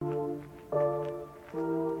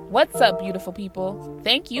What's up, beautiful people?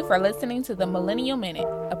 Thank you for listening to the Millennial Minute,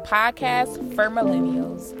 a podcast for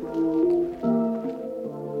millennials.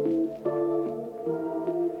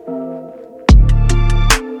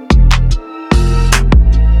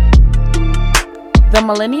 The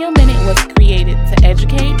Millennial Minute was created to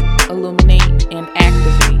educate, illuminate, and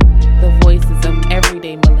activate the voices of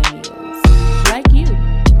everyday millennials like you.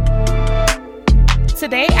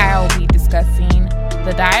 Today, I will be discussing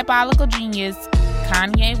the diabolical genius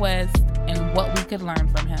Kanye West and what we could learn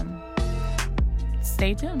from him.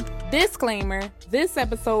 Stay tuned. Disclaimer, this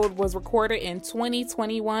episode was recorded in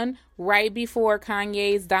 2021, right before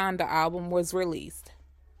Kanye's Donda album was released.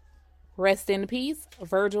 Rest in peace,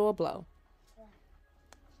 Virgil Abloh.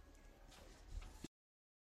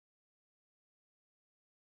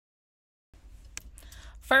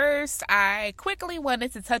 First, I quickly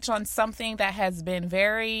wanted to touch on something that has been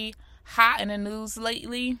very hot in the news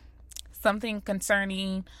lately. Something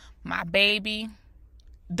concerning my baby,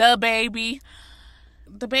 the baby.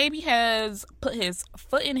 The baby has put his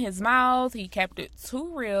foot in his mouth. He kept it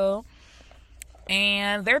too real.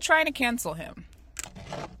 And they're trying to cancel him.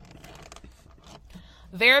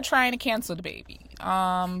 They're trying to cancel the baby.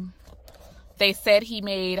 They said he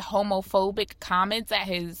made homophobic comments at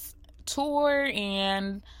his tour.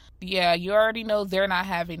 And yeah, you already know they're not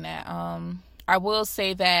having that. I will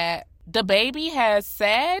say that the baby has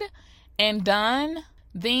said and done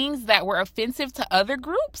things that were offensive to other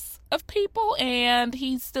groups of people, and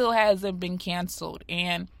he still hasn't been canceled.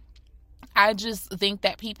 And I just think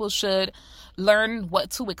that people should learn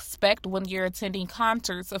what to expect when you're attending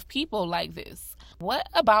concerts of people like this. What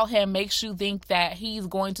about him makes you think that he's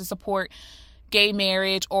going to support gay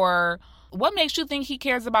marriage, or what makes you think he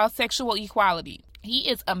cares about sexual equality? He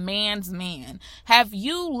is a man's man. Have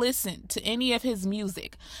you listened to any of his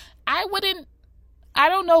music? I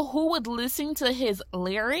don't know who would listen to his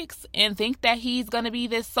lyrics and think that he's going to be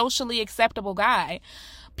this socially acceptable guy.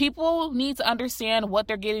 People need to understand what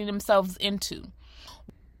they're getting themselves into.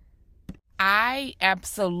 I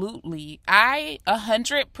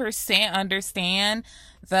 100% understand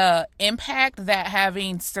the impact that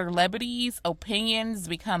having celebrities' opinions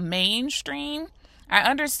become mainstream. I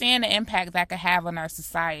understand the impact that could have on our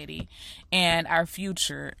society and our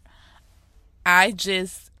future. I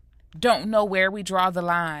just don't know where we draw the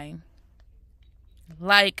line.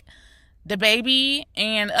 Like, the baby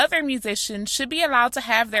and other musicians should be allowed to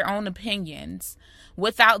have their own opinions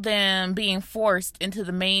without them being forced into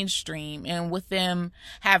the mainstream and with them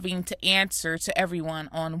having to answer to everyone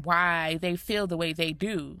on why they feel the way they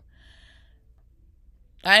do.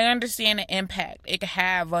 I understand the impact it could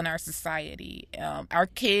have on our society. Our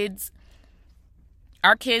kids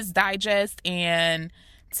digest and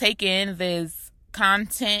take in this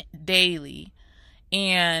content daily,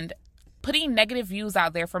 and putting negative views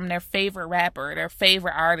out there from their favorite rapper, their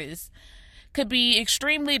favorite artist, could be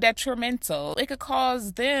extremely detrimental. It could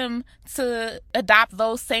cause them to adopt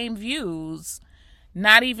those same views,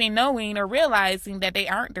 not even knowing or realizing that they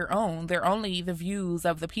aren't their own. They're only the views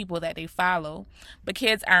of the people that they follow. But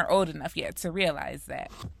kids aren't old enough yet to realize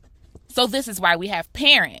that. So this is why we have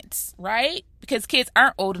parents, right? Because kids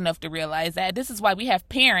aren't old enough to realize that. This is why we have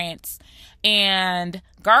parents and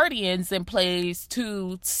guardians in place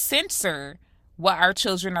to censor what our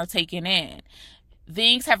children are taking in.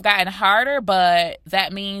 Things have gotten harder, but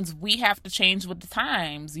that means we have to change with the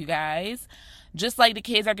times, you guys. Just like the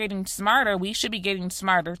kids are getting smarter, we should be getting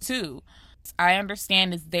smarter too. I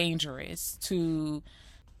understand it's dangerous to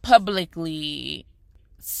publicly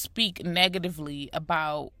speak negatively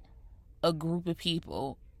about a group of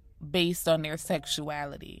people based on their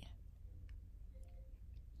sexuality.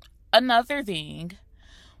 Another thing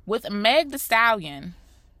with Meg Thee Stallion,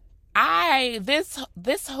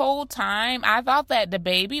 this whole time I thought that the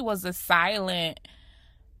baby was a silent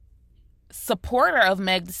supporter of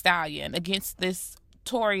Meg Thee Stallion against this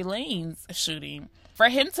Tory Lanez shooting. For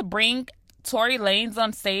him to bring Tory Lanez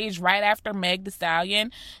on stage right after Meg Thee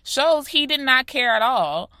Stallion shows he did not care at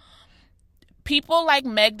all. People like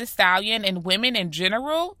Meg Thee Stallion and women in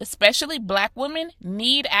general, especially black women,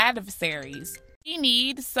 need adversaries. We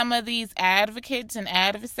need some of these advocates and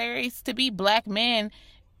adversaries to be black men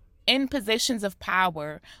in positions of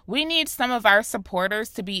power. We need some of our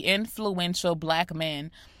supporters to be influential black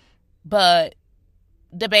men. But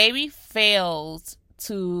the baby fails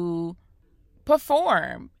to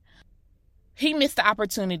perform. He missed the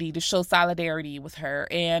opportunity to show solidarity with her,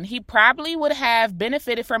 and he probably would have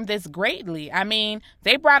benefited from this greatly. I mean,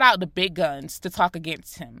 they brought out the big guns to talk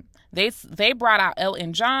against him. They brought out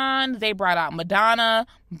Elton John, they brought out Madonna.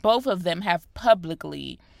 Both of them have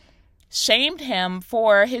publicly shamed him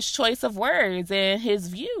for his choice of words and his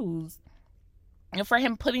views, and for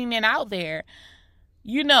him putting it out there.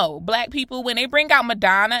 You know, black people, when they bring out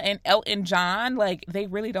Madonna and Elton John, like, they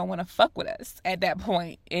really don't want to fuck with us at that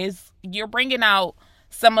point. You're bringing out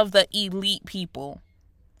some of the elite people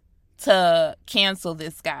to cancel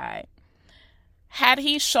this guy. Had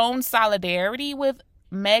he shown solidarity with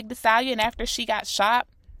Meg Thee Stallion after she got shot,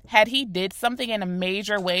 had he did something in a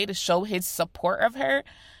major way to show his support of her,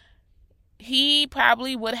 he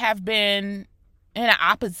probably would have been in an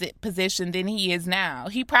opposite position than he is now.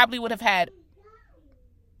 He probably would have had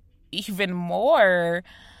even more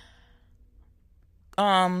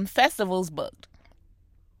festivals booked.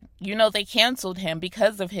 You know, they canceled him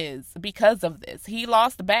because of this. He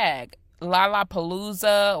lost the bag.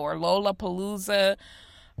 Lollapalooza or Lollapalooza.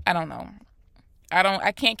 I don't know.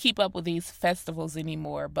 I can't keep up with these festivals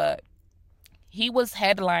anymore, but he was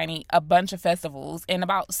headlining a bunch of festivals and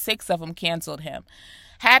about 6 of them canceled him.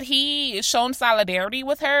 Had he shown solidarity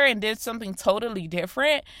with her and did something totally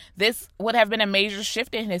different, this would have been a major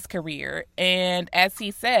shift in his career. And as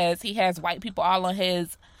he says, he has white people all on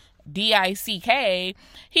his DICK.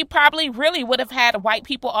 He probably really would have had white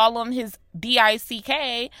people all on his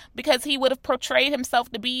DICK because he would have portrayed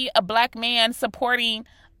himself to be a black man supporting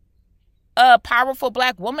a powerful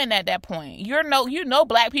black woman at that point. You know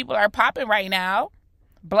black people are popping right now.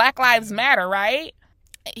 Black Lives Matter, right?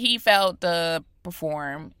 He felt the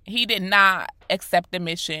perform. He did not accept the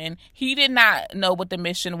mission. He did not know what the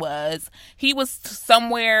mission was. He was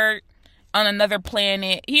somewhere on another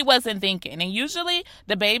planet. He wasn't thinking. And usually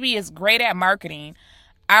the baby is great at marketing.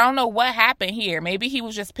 I don't know what happened here. Maybe he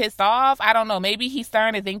was just pissed off. I don't know. Maybe he's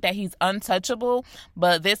starting to think that he's untouchable,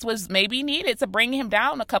 but this was maybe needed to bring him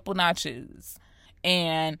down a couple notches.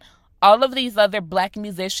 And all of these other black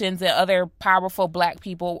musicians and other powerful black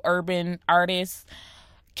people, urban artists,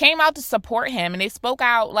 came out to support him, and they spoke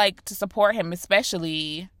out like to support him,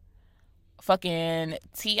 especially fucking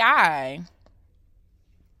T.I.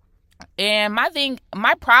 And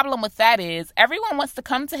my problem with that is everyone wants to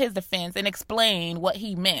come to his defense and explain what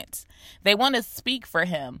he meant. They want to speak for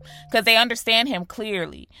him because they understand him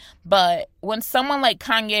clearly. But when someone like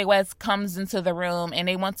Kanye West comes into the room and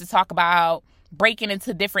they want to talk about breaking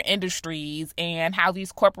into different industries and how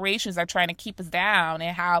these corporations are trying to keep us down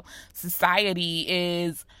and how society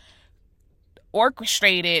is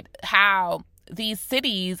orchestrated, how these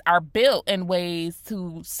cities are built in ways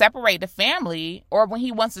to separate the family, or when he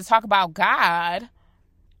wants to talk about God,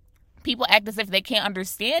 people act as if they can't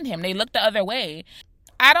understand him. They look the other way.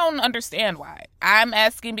 I don't understand why. I'm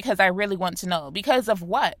asking because I really want to know. Because of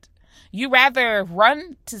what? You rather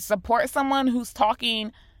run to support someone who's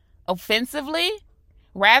talking offensively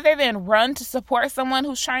rather than run to support someone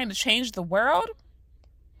who's trying to change the world?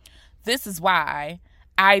 This is why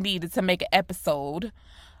I needed to make an episode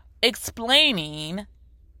explaining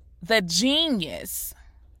the genius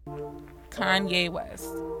Kanye West.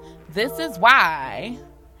 This is why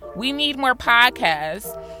we need more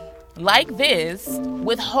podcasts like this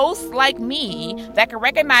with hosts like me that can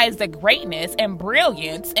recognize the greatness and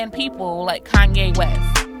brilliance in people like Kanye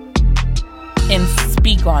West and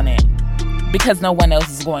speak on it, because no one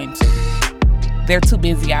else is going to. They're too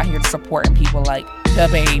busy out here supporting people like the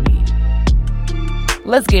baby.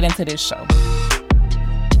 Let's get into this show.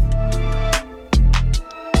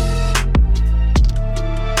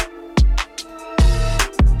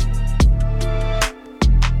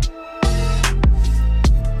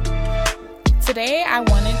 Today, I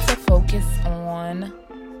wanted to focus on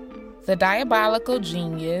the diabolical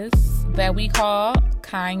genius that we call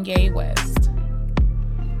Kanye West.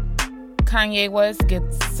 Kanye West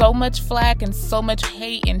gets so much flack and so much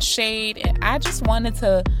hate and shade, and I just wanted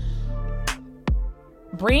to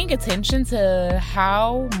bring attention to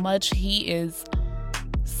how much he is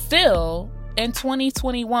still in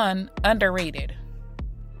 2021 underrated.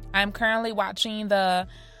 I'm currently watching the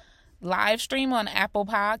live stream on Apple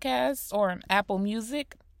Podcasts or Apple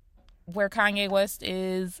Music where Kanye West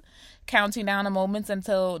is counting down the moments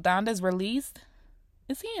until Donda's released.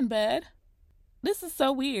 Is he in bed? This is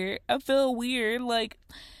so weird. I feel weird. Like,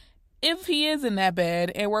 if he is in that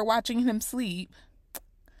bed and we're watching him sleep,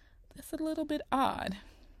 that's a little bit odd.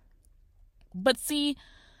 But see,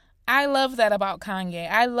 I love that about Kanye.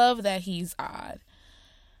 I love that he's odd.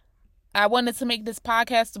 I wanted to make this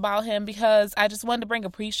podcast about him because I just wanted to bring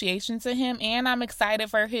appreciation to him, and I'm excited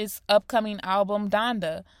for his upcoming album,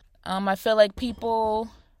 Donda. I feel like people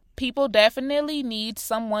definitely need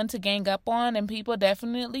someone to gang up on, and people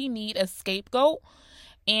definitely need a scapegoat,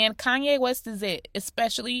 and Kanye West is it,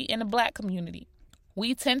 especially in the black community.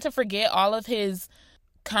 We tend to forget all of his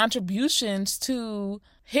contributions to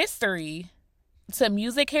history, to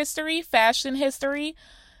music history, fashion history,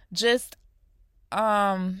 just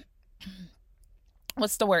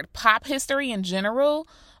what's the word? Pop history in general,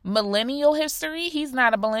 millennial history. He's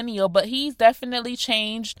not a millennial, but he's definitely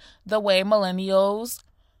changed the way millennials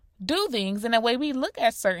do things and the way we look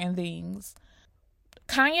at certain things.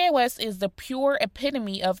 Kanye West is the pure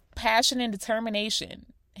epitome of passion and determination.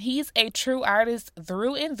 He's a true artist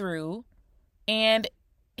through and through, and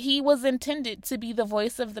he was intended to be the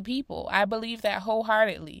voice of the people. I believe that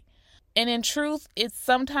wholeheartedly. And in truth, it's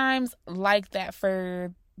sometimes like that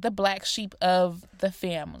for the black sheep of the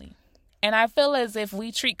family. And I feel as if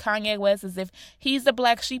we treat Kanye West as if he's the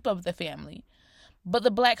black sheep of the family. But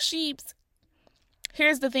the black sheeps,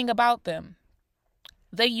 here's the thing about them.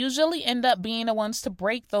 They usually end up being the ones to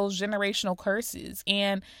break those generational curses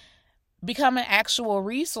and become an actual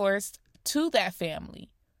resource to that family.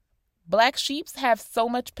 Black sheeps have so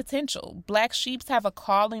much potential. Black sheeps have a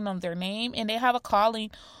calling on their name, and they have a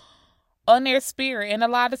calling on their spirit. And a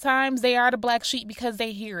lot of times they are the black sheep because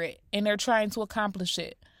they hear it and they're trying to accomplish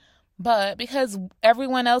it. But because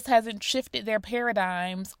everyone else hasn't shifted their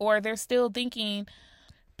paradigms, or they're still thinking,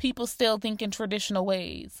 people still think in traditional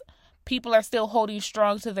ways. People are still holding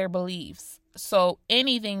strong to their beliefs. So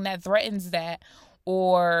anything that threatens that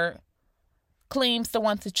or claims to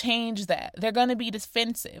want to change that, they're going to be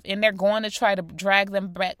defensive and they're going to try to drag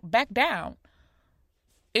them back down.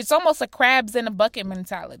 It's almost a crabs in a bucket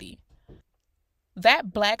mentality.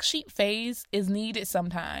 That black sheep phase is needed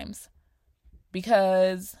sometimes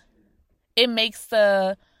because it makes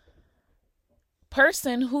the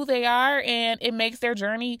person who they are, and it makes their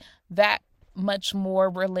journey that much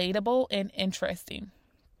more relatable and interesting.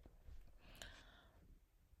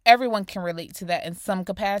 Everyone can relate to that in some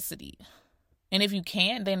capacity. And if you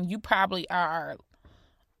can't, then you probably are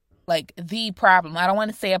like the problem. I don't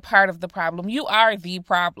want to say a part of the problem. You are the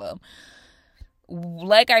problem.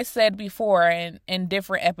 Like I said before in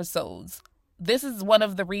different episodes, this is one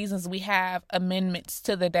of the reasons we have amendments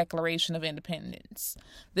to the Declaration of Independence.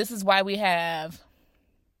 This is why we have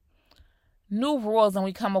new rules and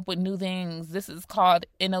we come up with new things. This is called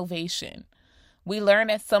innovation. We learn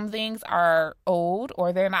that some things are old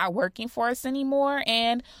or they're not working for us anymore,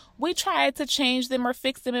 and we try to change them or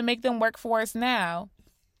fix them and make them work for us now.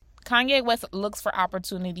 Kanye West looks for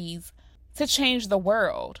opportunities to change the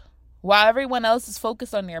world. While everyone else is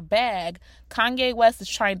focused on their bag, Kanye West is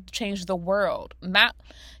trying to change the world. Not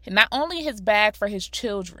only his bag for his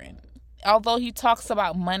children, although he talks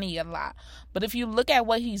about money a lot. But if you look at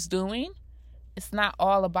what he's doing, it's not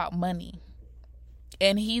all about money.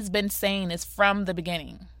 And he's been saying this from the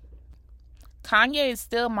beginning. Kanye is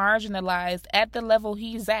still marginalized at the level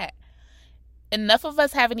he's at. Enough of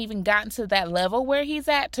us haven't even gotten to that level where he's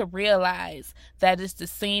at to realize that it's the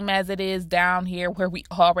same as it is down here where we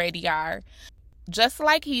already are. Just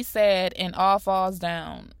like he said in All Falls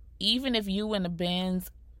Down, even if you in the Benz,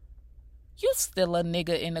 you still a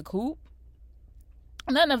nigga in the coupe.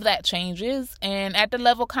 None of that changes. And at the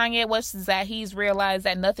level Kanye West is at, he's realized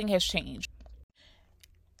that nothing has changed.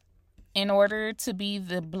 In order to be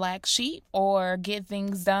the black sheep or get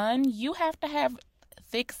things done, you have to have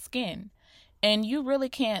thick skin. And you really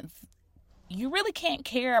can't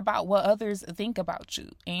care about what others think about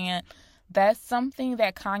you. And that's something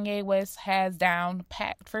that Kanye West has down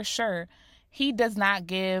packed for sure. He does not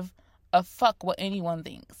give a fuck what anyone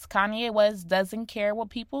thinks. Kanye West doesn't care what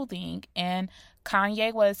people think, and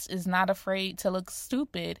Kanye West is not afraid to look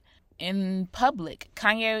stupid in public.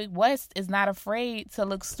 Kanye West is not afraid to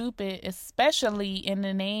look stupid, especially in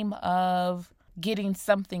the name of getting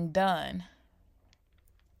something done.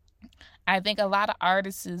 I think a lot of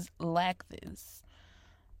artists lack this.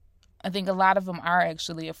 I think a lot of them are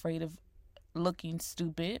actually afraid of looking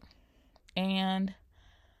stupid. And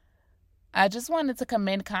I just wanted to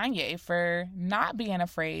commend Kanye for not being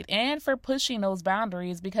afraid and for pushing those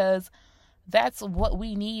boundaries, because that's what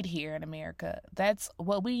we need here in America. That's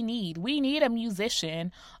what we need. We need a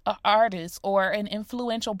musician, an artist, or an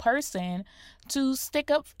influential person to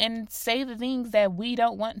stick up and say the things that we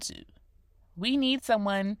don't want to. We need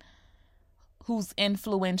someone who's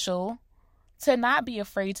influential to not be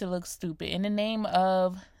afraid to look stupid in the name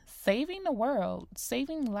of saving the world,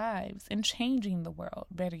 saving lives, and changing the world,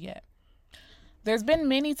 better yet. There's been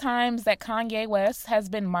many times that Kanye West has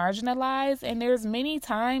been marginalized, and there's many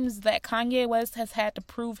times that Kanye West has had to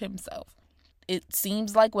prove himself. It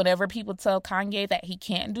seems like whenever people tell Kanye that he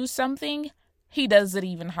can't do something, he does it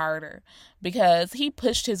even harder, because he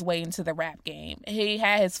pushed his way into the rap game. He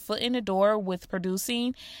had his foot in the door with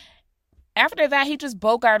producing. After that, he just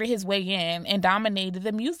bogarted his way in and dominated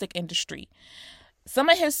the music industry. Some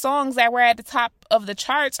of his songs that were at the top of the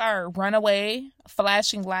charts are Runaway,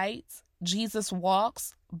 Flashing Lights, Jesus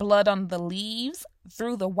Walks, Blood on the Leaves,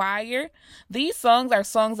 Through the Wire. These songs are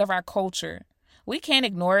songs of our culture. We can't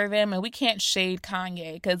ignore them and we can't shade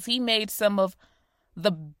Kanye because he made some of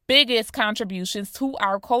the biggest contributions to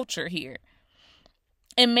our culture here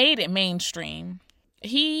and made it mainstream.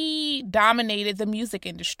 He dominated the music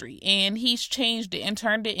industry and he's changed it and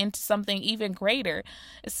turned it into something even greater,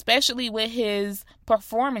 especially with his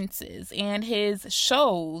performances and his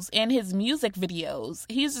shows and his music videos.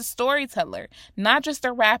 He's a storyteller, not just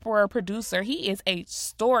a rapper or a producer. He is a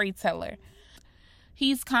storyteller.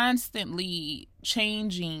 He's constantly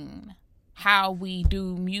changing how we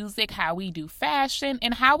do music, how we do fashion,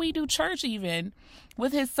 and how we do church even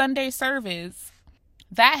with his Sunday service.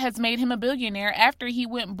 That has made him a billionaire after he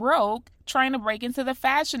went broke trying to break into the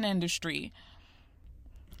fashion industry.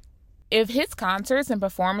 If his concerts and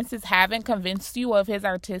performances haven't convinced you of his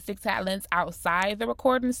artistic talents outside the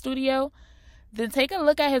recording studio, then take a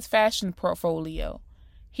look at his fashion portfolio.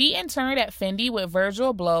 He interned at Fendi with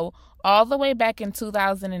Virgil Abloh all the way back in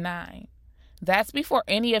 2009. That's before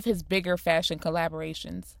any of his bigger fashion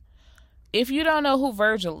collaborations. If you don't know who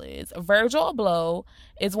Virgil is, Virgil Abloh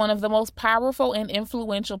is one of the most powerful and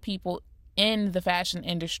influential people in the fashion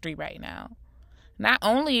industry right now. Not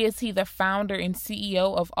only is he the founder and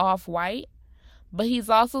CEO of Off-White, but he's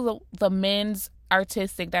also the men's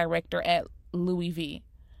artistic director at Louis V.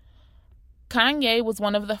 Kanye was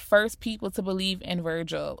one of the first people to believe in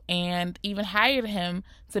Virgil and even hired him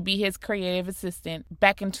to be his creative assistant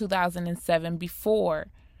back in 2007 before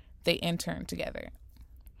they interned together.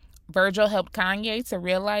 Virgil helped Kanye to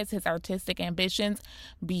realize his artistic ambitions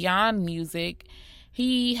beyond music.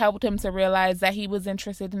 He helped him to realize that he was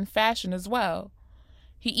interested in fashion as well.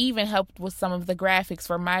 He even helped with some of the graphics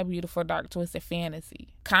for My Beautiful Dark Twisted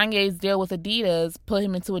Fantasy. Kanye's deal with Adidas put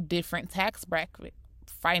him into a different tax bracket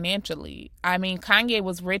financially. I mean, Kanye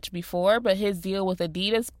was rich before, but his deal with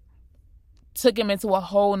Adidas took him into a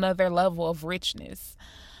whole nother level of richness.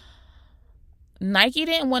 Nike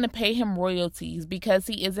didn't want to pay him royalties because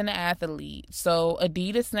he isn't an athlete, so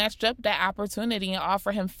Adidas snatched up that opportunity and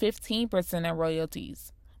offered him 15% in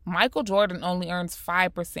royalties. Michael Jordan only earns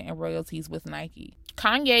 5% in royalties with Nike.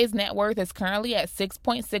 Kanye's net worth is currently at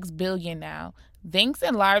 $6.6 billion now, thanks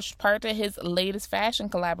in large part to his latest fashion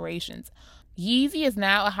collaborations. Yeezy is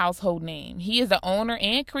now a household name. He is the owner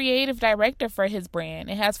and creative director for his brand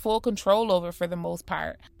and has full control over it for the most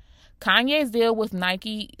part. Kanye's deal with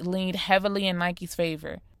Nike leaned heavily in Nike's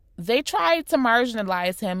favor. They tried to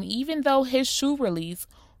marginalize him even though his shoe release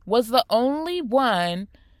was the only one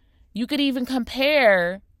you could even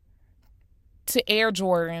compare to Air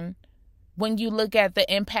Jordan when you look at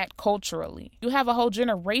the impact culturally. You have a whole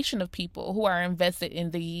generation of people who are invested in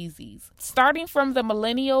the Yeezys. Starting from the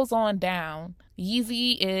millennials on down,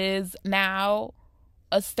 Yeezy is now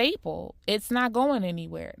a staple. It's not going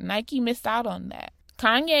anywhere. Nike missed out on that.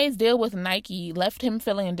 Kanye's deal with Nike left him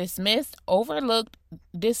feeling dismissed, overlooked,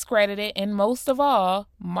 discredited, and most of all,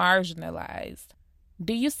 marginalized.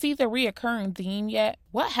 Do you see the reoccurring theme yet?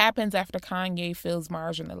 What happens after Kanye feels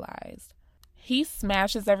marginalized? He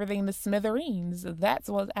smashes everything to smithereens. That's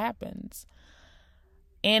what happens.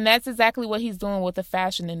 And that's exactly what he's doing with the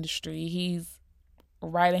fashion industry. He's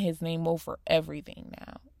writing his name over everything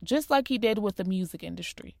now, just like he did with the music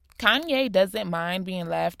industry. Kanye doesn't mind being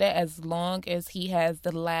laughed at as long as he has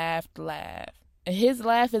the laugh. His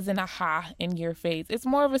laugh isn't a ha in your face. It's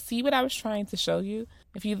more of a see what I was trying to show you,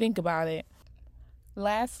 if you think about it.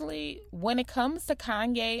 Lastly, when it comes to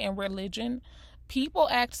Kanye and religion, people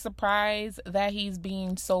act surprised that he's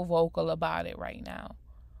being so vocal about it right now.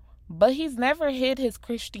 But he's never hid his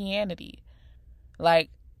Christianity.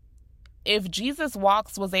 Like, if Jesus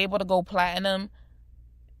Walks was able to go platinum,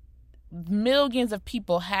 millions of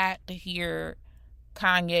people had to hear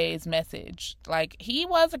Kanye's message. Like, he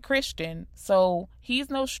was a Christian, so he's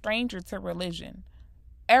no stranger to religion.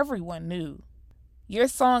 Everyone knew. Your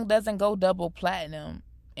song doesn't go double platinum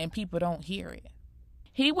and people don't hear it.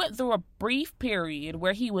 He went through a brief period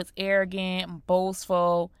where he was arrogant,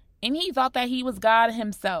 boastful, and he thought that he was God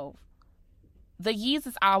himself. The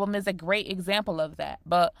Yeezus album is a great example of that,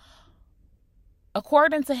 but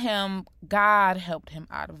according to him, God helped him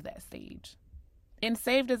out of that stage and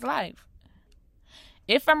saved his life.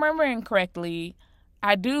 If I'm remembering correctly,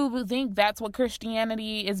 I do think that's what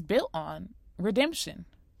Christianity is built on, redemption.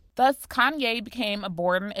 Thus, Kanye became a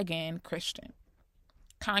born-again Christian.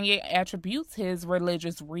 Kanye attributes his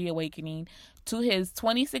religious reawakening to his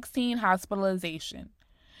 2016 hospitalization.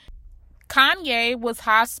 Kanye was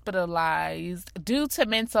hospitalized due to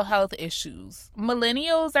mental health issues.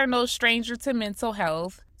 Millennials are no stranger to mental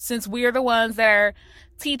health, since we're the ones that are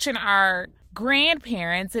teaching our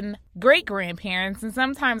grandparents and great-grandparents and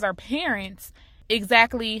sometimes our parents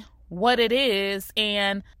exactly what it is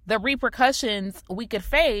and the repercussions we could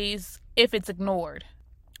face if it's ignored.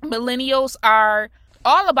 Millennials are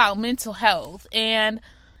all about mental health, and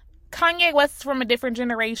Kanye West is from a different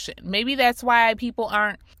generation. Maybe that's why people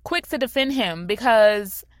aren't quick to defend him,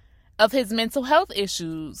 because of his mental health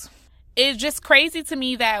issues. It's just crazy to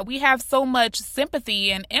me that we have so much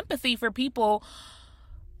sympathy and empathy for people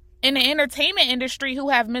in the entertainment industry who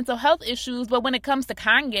have mental health issues, but when it comes to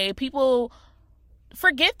Kanye, people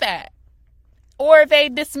forget that, or they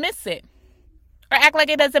dismiss it, or act like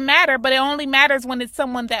it doesn't matter, but it only matters when it's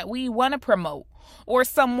someone that we want to promote, or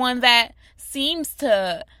someone that seems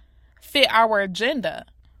to fit our agenda.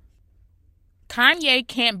 Kanye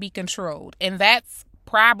can't be controlled, and that's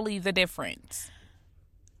probably the difference.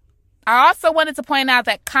 I also wanted to point out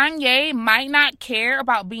that Kanye might not care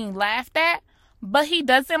about being laughed at, but he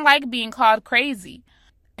doesn't like being called crazy.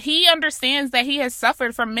 He understands that he has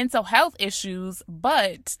suffered from mental health issues,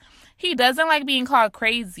 but he doesn't like being called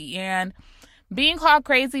crazy. And being called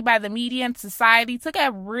crazy by the media and society took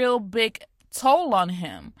a real big toll on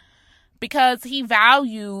him, because he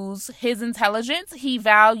values his intelligence, he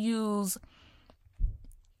values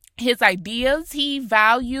his ideas, he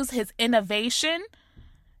values his innovation,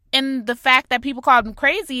 and the fact that people called him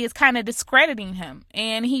crazy is kind of discrediting him.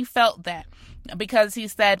 And he felt that, because he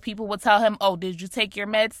said people would tell him, oh, did you take your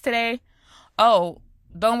meds today? Oh,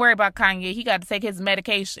 don't worry about Kanye, he got to take his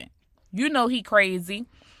medication. You know he crazy.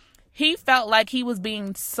 He felt like he was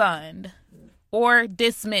being shunned or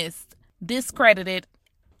dismissed, discredited,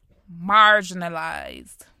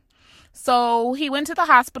 marginalized. So he went to the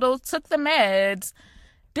hospital, took the meds,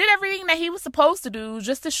 did everything that he was supposed to do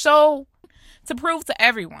just to prove to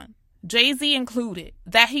everyone, Jay-Z included,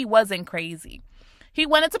 that he wasn't crazy. He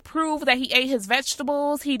wanted to prove that he ate his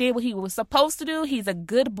vegetables, he did what he was supposed to do, he's a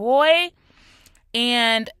good boy,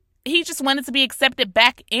 and he just wanted to be accepted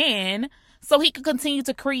back in so he could continue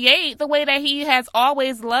to create the way that he has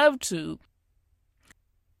always loved to.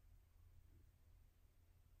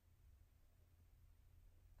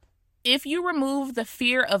 If you remove the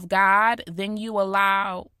fear of God, then you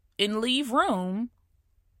allow and leave room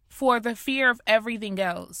for the fear of everything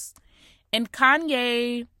else. And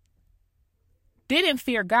Kanye didn't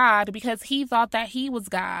fear God because he thought that he was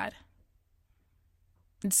God.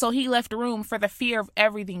 And so he left room for the fear of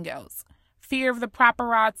everything else. Fear of the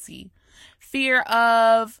paparazzi. Fear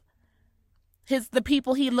of the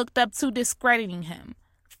people he looked up to discrediting him.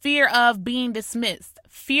 Fear of being dismissed.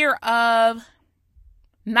 Fear of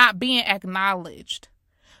not being acknowledged.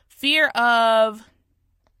 Fear of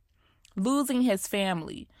losing his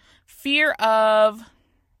family. Fear of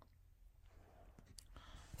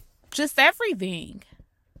just everything.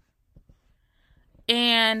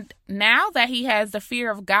 And now that he has the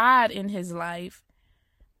fear of God in his life,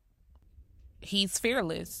 he's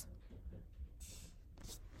fearless.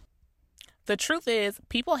 The truth is,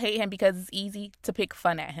 people hate him because it's easy to pick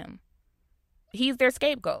fun at him. He's their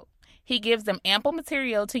scapegoat. He gives them ample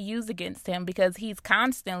material to use against him because he's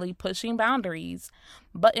constantly pushing boundaries.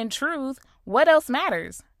 But in truth, what else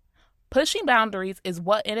matters? Pushing boundaries is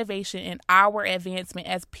what innovation and our advancement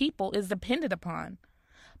as people is dependent upon.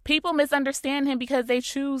 People misunderstand him because they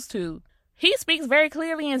choose to. He speaks very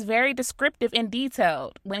clearly and is very descriptive and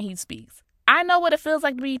detailed when he speaks. I know what it feels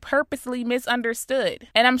like to be purposely misunderstood,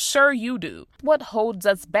 and I'm sure you do. What holds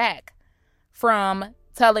us back from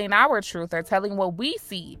telling our truth or telling what we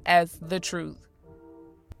see as the truth?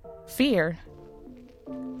 Fear.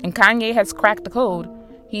 And Kanye has cracked the code.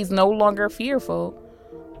 He's no longer fearful.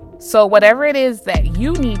 So whatever it is that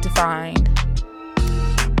you need to find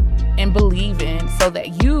and believe in so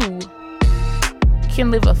that you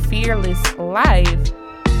can live a fearless life,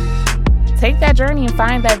 take that journey and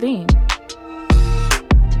find that thing.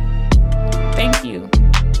 Thank you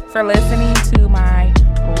for listening to my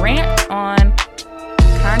rant on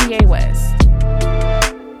Kanye West.